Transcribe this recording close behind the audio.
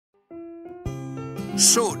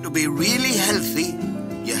So, to be really healthy,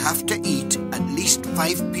 you have to eat at least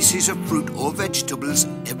 5 pieces of fruit or vegetables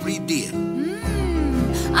every day.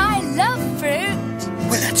 I love fruit.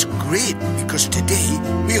 Well, that's great, because today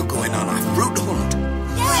we're going on a fruit hunt.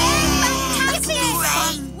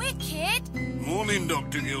 Fantastic! Wicked. Morning,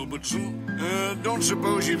 Dr. Gilbertson. Don't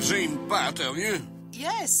suppose you've seen Pat, have you?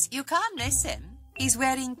 Yes, you can't miss him. He's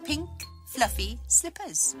wearing pink, fluffy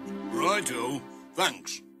slippers. Righto,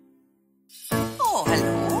 thanks. Oh,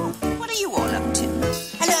 hello. What are you all up to?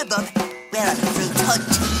 Hello, Bob. We're on a fruit hunt.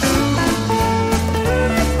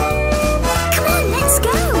 Come on, let's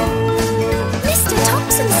go. Mr.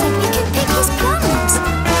 Thompson said we can pick his plums.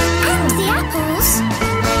 And the apples.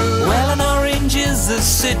 Well, an orange is a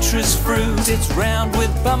citrus fruit. It's round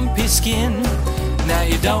with bumpy skin. Now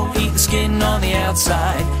you don't eat the skin on the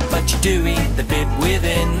outside, but you do eat the bit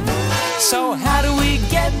within. So how do we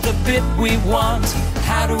get the bit we want?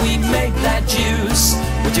 How do we make that juice?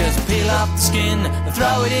 We just peel off the skin and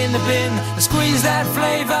throw it in the bin and squeeze that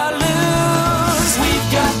flavour loose. We've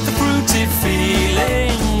got the fruity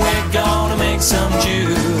feeling, we're gonna make some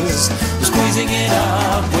juice. We're squeezing it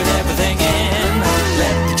up with everything in.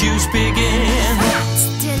 Let the juice begin. That's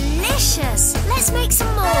delicious. Let's make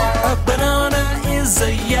some more. A banana is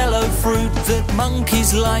a yellow fruit that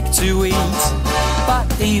monkeys like to eat. But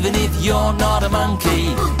even if you're not a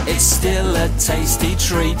monkey, it's still a tasty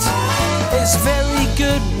treat. It's very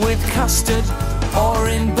good with custard or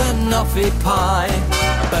in banoffee pie.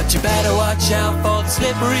 But you better watch out for the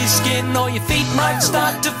slippery skin or your feet might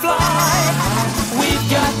start to fly. We've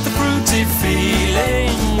got the fruity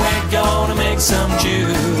feeling, we're gonna make some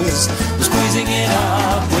juice. We're squeezing it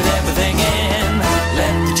up with everything in.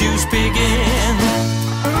 Let the juice begin.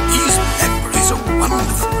 These blackberries are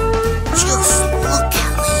wonderful. Just look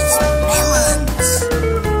at these melons.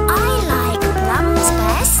 I like plums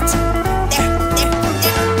best. They're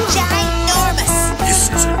ginormous. This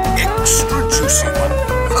is an extra juicy one.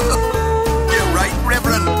 You're right,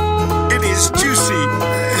 Reverend. It is juicy.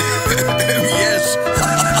 Yes.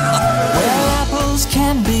 Well, apples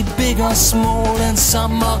can be big or small, and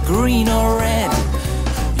some are green or red.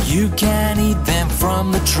 You can eat them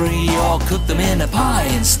from the tree or cook them in a pie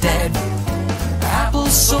instead. Apple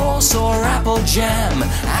sauce or apple jam,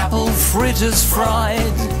 apple fritters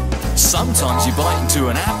fried. Sometimes you bite into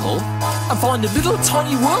an apple and find a little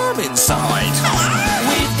tiny worm inside.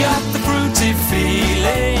 We've got the fruity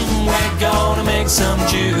feeling, we're gonna make some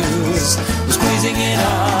juice. We're squeezing it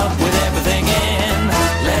up with everything in.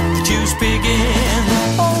 Let the juice begin.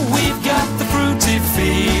 Oh, we've got the fruity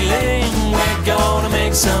feeling, we're gonna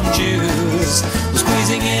make some juice. We're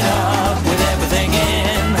squeezing it up with everything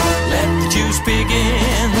in. Let the juice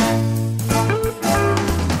begin.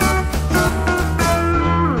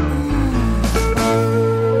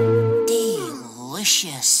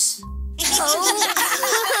 Delicious.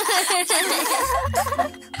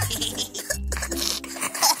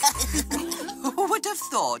 Who would have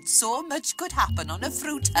thought so much could happen on a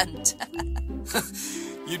fruit hunt?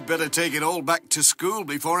 You'd better take it all back to school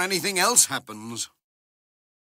before anything else happens.